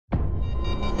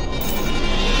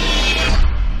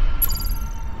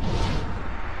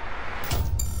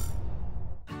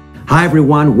Hi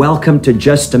everyone, welcome to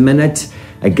Just a Minute.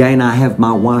 Again, I have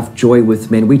my wife Joy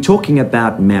with me, and we're talking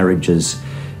about marriages.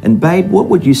 And babe, what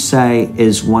would you say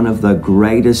is one of the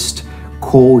greatest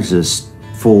causes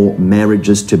for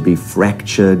marriages to be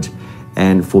fractured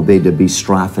and for there to be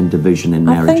strife and division in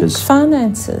marriages? I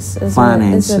think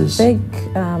finances is a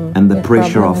big and the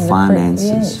pressure of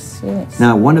finances. Yes.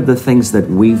 Now, one of the things that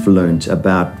we've learned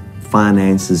about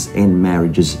finances in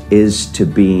marriages is to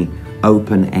be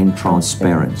open and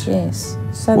transparent. Yes.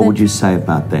 So what would you say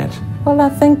about that? Well, I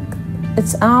think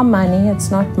it's our money,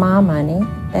 it's not my money.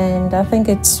 And I think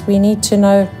we need to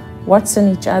know what's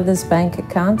in each other's bank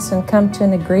accounts and come to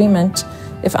an agreement.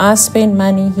 If I spend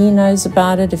money, he knows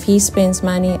about it. If he spends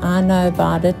money, I know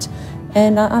about it.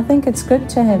 And I think it's good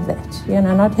to have that,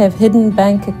 not have hidden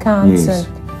bank accounts. Yes.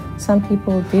 And some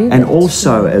people do that. And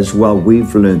also, as well,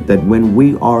 we've learned that when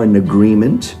we are in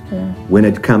agreement, when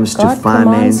it comes to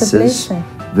finances,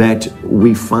 that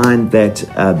we find that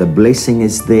the blessing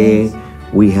is there.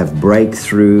 Yes. We have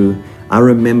breakthrough. I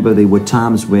remember there were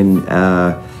times when,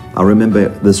 I remember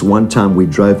this one time we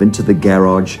drove into the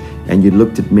garage and you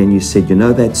looked at me and you said,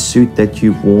 that suit that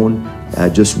you've worn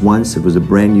just once, it was a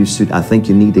brand new suit. I think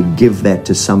you need to give that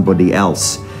to somebody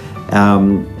else.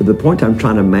 The point I'm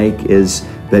trying to make is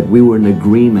that we were in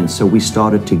agreement, so we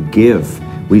started to give,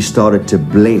 we started to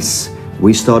bless,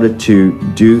 we started to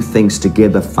do things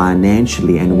together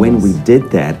financially, and when we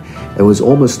did that, it was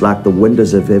almost like the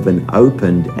windows of heaven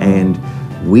opened and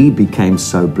we became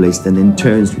so blessed, and in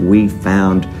turns we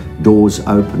found doors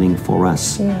opening for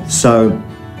us. Yes. So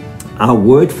our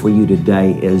word for you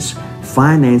today is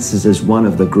finances is one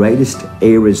of the greatest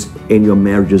areas in your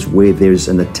marriages where there's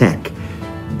an attack.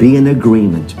 Be in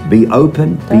agreement, be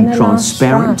open, be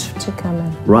transparent. To come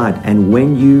in. Right, and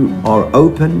when you are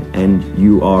open and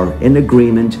you are in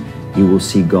agreement, you will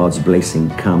see God's blessing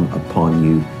come upon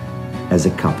you as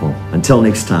a couple. Until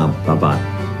next time, bye-bye.